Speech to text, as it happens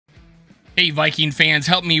Hey, Viking fans,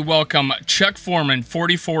 help me welcome Chuck Foreman,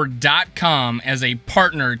 44.com, as a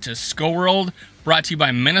partner to Skull World, brought to you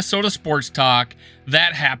by Minnesota Sports Talk.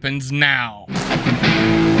 That happens now.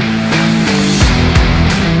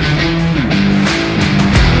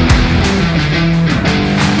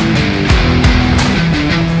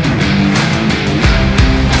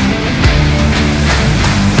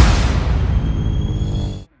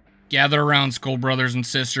 Gather around, Skull brothers and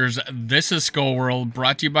sisters. This is Skull World,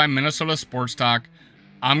 brought to you by Minnesota Sports Talk.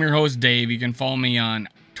 I'm your host, Dave. You can follow me on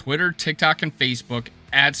Twitter, TikTok, and Facebook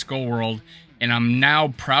at Skull World. And I'm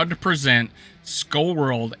now proud to present Skull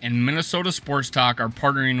World and Minnesota Sports Talk are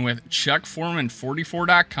partnering with Chuck Foreman,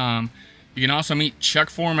 44.com. You can also meet Chuck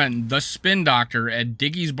Foreman, the Spin Doctor, at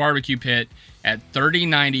Diggy's Barbecue Pit at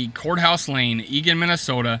 3090 Courthouse Lane, Eagan,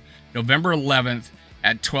 Minnesota, November 11th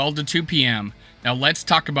at 12 to 2 p.m. Now let's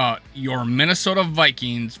talk about your Minnesota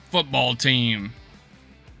Vikings football team.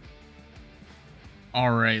 All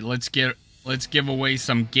right, let's give away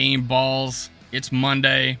some game balls. It's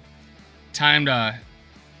Monday. Time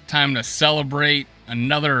to celebrate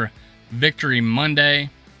another Victory Monday.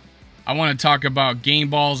 I want to talk about game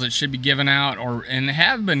balls that should be given out and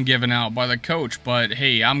have been given out by the coach, but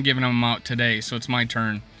hey, I'm giving them out today, so it's my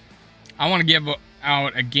turn. I want to give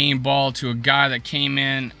out a game ball to a guy that came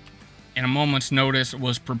in a moment's notice,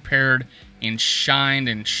 was prepared and shined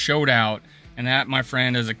and showed out, and that, my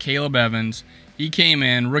friend, is a Caleb Evans. He came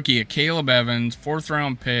in, rookie Caleb Evans, 4th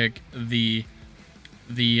round pick, the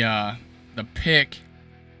pick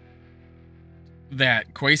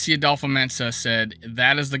that Kwesi Adolfo-Mensah said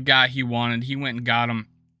that is the guy he wanted. He went and got him,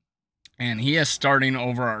 and he is starting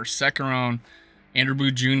over our 2nd round Andrew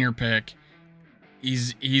Booth Jr. pick.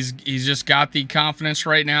 He's just got the confidence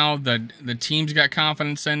right now. The team's got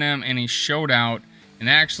confidence in him, and he showed out. And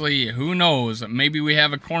actually, who knows? Maybe we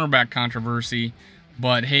have a cornerback controversy.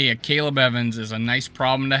 But hey, a Caleb Evans is a nice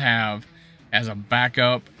problem to have as a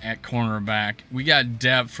backup at cornerback. We got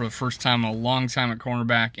depth for the first time in a long time at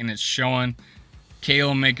cornerback, and it's showing.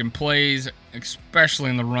 Caleb making plays,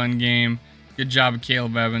 especially in the run game. Good job,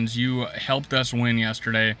 Caleb Evans. You helped us win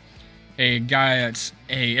yesterday. A guy that's,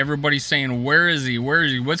 hey, everybody's saying, where is he? Where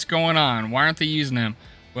is he? What's going on? Why aren't they using him?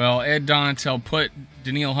 Well, Ed Donatel put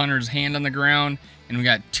Daniil Hunter's hand on the ground, and we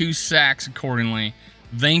got 2 sacks accordingly.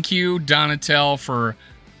 Thank you, Donatel, for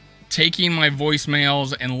taking my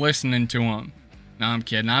voicemails and listening to them. No, I'm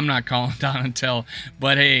kidding. I'm not calling Donatel.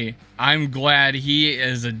 But, hey, I'm glad he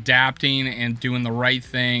is adapting and doing the right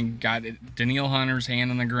thing. Got Daniil Hunter's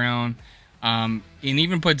hand on the ground. And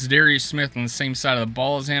even puts Darius Smith on the same side of the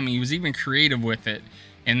ball as him. He was even creative with it.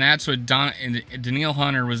 And that's what Daniil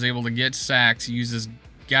Hunter was able to get sacks. He uses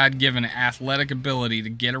God-given athletic ability to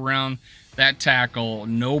get around that tackle.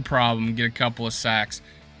 No problem. Get a couple of sacks.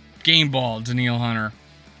 Game ball, Daniil Hunter.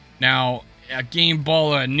 Now, a game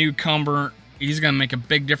ball, a newcomer. He's going to make a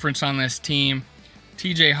big difference on this team.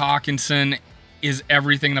 TJ Hawkinson is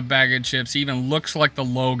everything in a bag of chips. He even looks like the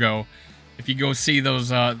logo. If you go see those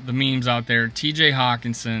the memes out there, TJ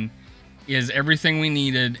Hawkinson is everything we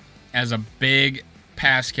needed as a big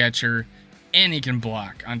pass catcher, and he can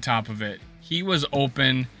block on top of it. He was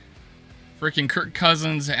open. Freaking Kirk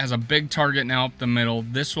Cousins has a big target now up the middle.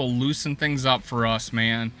 This will loosen things up for us,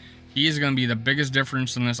 man. He is going to be the biggest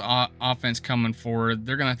difference in this offense coming forward.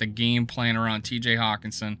 They're going to have to game plan around TJ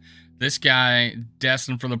Hawkinson. This guy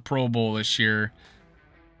destined for the Pro Bowl this year.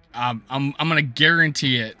 I'm going to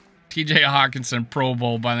guarantee it. TJ Hawkinson Pro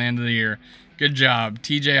Bowl by the end of the year. Good job,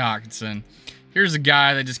 TJ Hawkinson. Here's a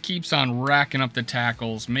guy that just keeps on racking up the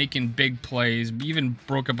tackles, making big plays, even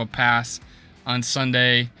broke up a pass on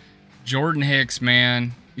Sunday. Jordan Hicks,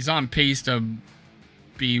 man, he's on pace to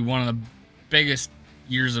be one of the biggest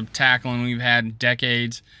years of tackling we've had in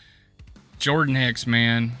decades. Jordan Hicks,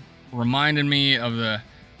 man, reminded me of the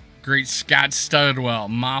great Scott Studwell,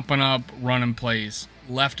 mopping up running plays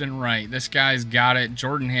left and right. This guy's got it.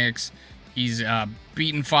 Jordan Hicks, he's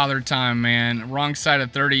beating father time, man. Wrong side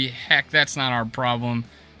of 30. Heck, that's not our problem.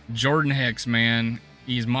 Jordan Hicks, man,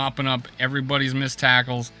 he's mopping up everybody's missed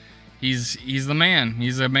tackles. He's the man.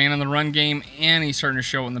 He's a man in the run game, and he's starting to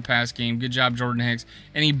show it in the pass game. Good job, Jordan Hicks.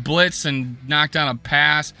 And he blitzed and knocked down a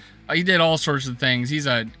pass. He did all sorts of things. He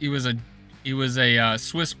was a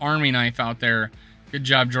Swiss Army knife out there. Good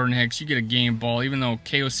job, Jordan Hicks. You get a game ball. Even though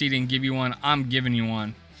KOC didn't give you one, I'm giving you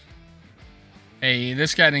one. Hey,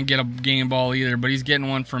 this guy didn't get a game ball either, but he's getting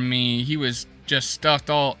one from me. He was just stuffed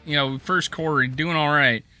all, first quarter, doing all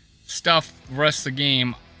right. Stuffed the rest of the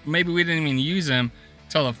game. Maybe we didn't even use him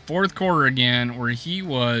until the 4th quarter again, where he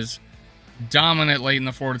was dominant late in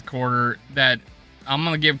the 4th quarter. That I'm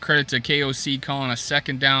going to give credit to KOC calling a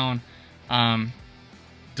 2nd down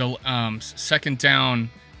second down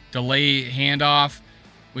delay handoff,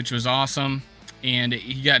 which was awesome, and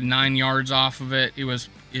he got 9 yards off of it.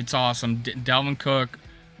 It's awesome. Dalvin Cook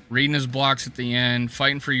reading his blocks at the end,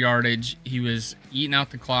 fighting for yardage. He was eating out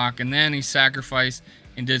the clock, and then he sacrificed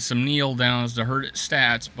and did some kneel downs to hurt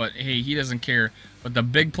stats, but hey, he doesn't care. But the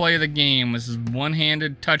big play of the game was his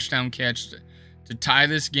one-handed touchdown catch to tie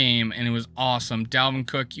this game, and it was awesome. Dalvin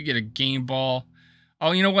Cook, you get a game ball.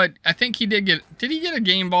 Oh, you know what? I think he did he get a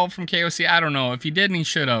game ball from KOC? I don't know. If he didn't, he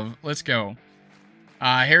should have. Let's go.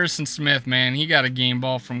 Harrison Smith, man, he got a game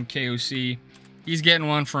ball from KOC. He's getting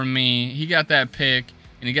one from me. He got that pick,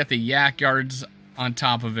 and he got the yak yards on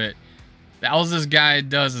top of it. All this guy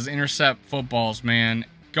does is intercept footballs, man.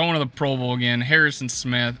 Going to the Pro Bowl again. Harrison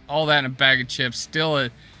Smith, all that in a bag of chips. Still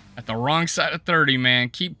at the wrong side of 30, man.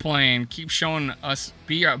 Keep playing. Keep showing us.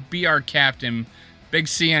 Be our captain. Big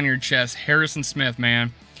C on your chest. Harrison Smith,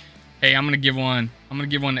 man. Hey, I'm going to give one. I'm going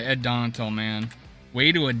to give one to Ed Donatel, man.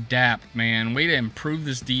 Way to adapt, man. Way to improve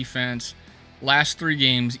this defense. Last 3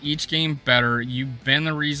 games, each game better. You've been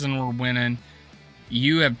the reason we're winning.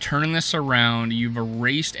 You have turned this around. You've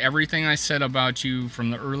erased everything I said about you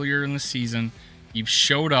from the earlier in the season. You've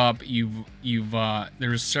showed up.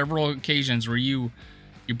 There's several occasions where you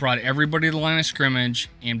brought everybody to the line of scrimmage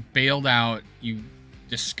and bailed out. You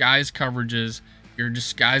disguised coverages. You're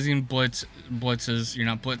disguising blitzes. You're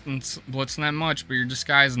not blitzing that much, but you're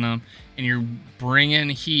disguising them, and you're bringing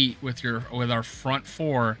heat with our front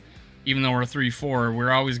 4. Even though we're 3-4,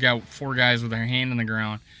 we're always got 4 guys with their hand in the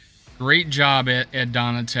ground. Great job, Ed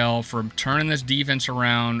Donatel, for turning this defense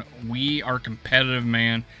around. We are competitive,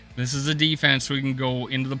 man. This is a defense we can go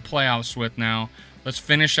into the playoffs with now. Let's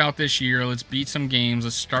finish out this year. Let's beat some games.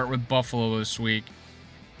 Let's start with Buffalo this week.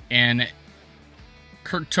 And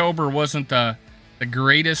Kirktober wasn't the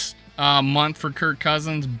greatest month for Kirk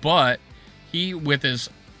Cousins, but he, with his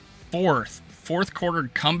fourth quarter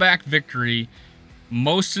comeback victory,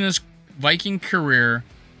 most in his Viking career,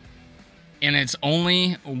 and it's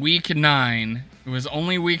only week 9. It was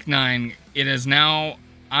only week 9. It is now,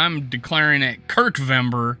 I'm declaring it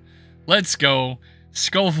Kirkvember. Let's go.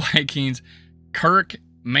 Skull Vikings. Kirk,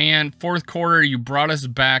 man, 4th quarter, you brought us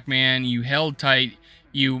back, man. You held tight.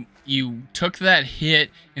 You took that hit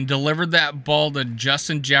and delivered that ball to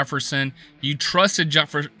Justin Jefferson. You trusted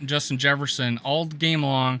Justin Jefferson all game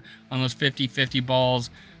long on those 50-50 balls,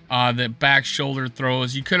 the back shoulder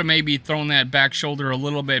throws. You could have maybe thrown that back shoulder a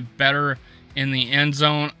little bit better in the end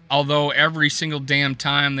zone, although every single damn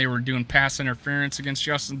time they were doing pass interference against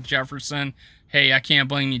Justin Jefferson. Hey, I can't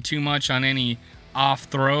blame you too much on any off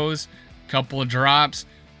throws. Couple of drops.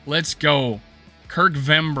 Let's go.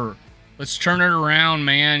 Kirkvember. Let's turn it around,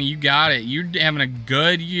 man. You got it. You're having a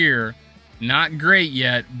good year. Not great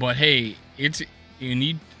yet, but hey, you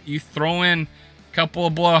throw in a couple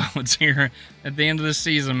of blowouts here at the end of the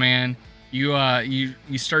season, man. You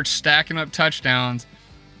start stacking up touchdowns.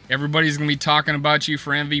 Everybody's going to be talking about you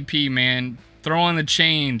for MVP, man. Throw on the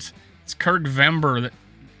chains. It's Kirkvember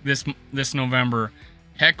this November.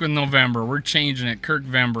 Heck with November. We're changing it.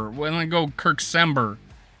 Kirkvember. We're going to go Kirksember.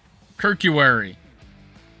 Kirkuary.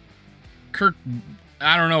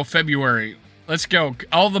 I don't know, February. Let's go.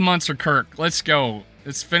 All the months are Kirk. Let's go.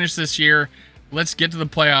 Let's finish this year. Let's get to the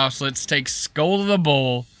playoffs. Let's take Skull to the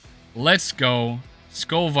bowl. Let's go.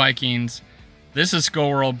 Skull Vikings. This is Skull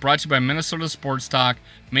World, brought to you by Minnesota Sports Talk.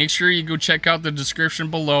 Make sure you go check out the description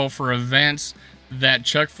below for events that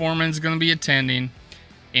Chuck Foreman's going to be attending.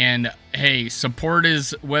 And, hey, support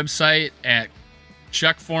his website at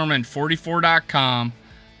chuckforeman44.com.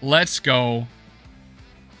 Let's go.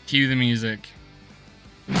 Cue the music.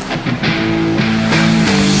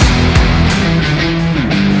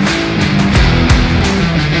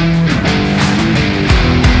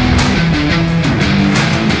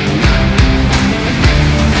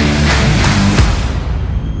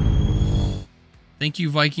 Thank you,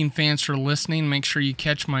 Viking fans, for listening. Make sure you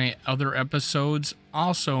catch my other episodes.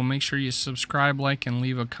 Also, make sure you subscribe, like, and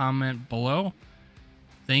leave a comment below.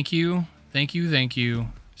 Thank you. Thank you. Thank you.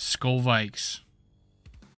 Skull Vikes.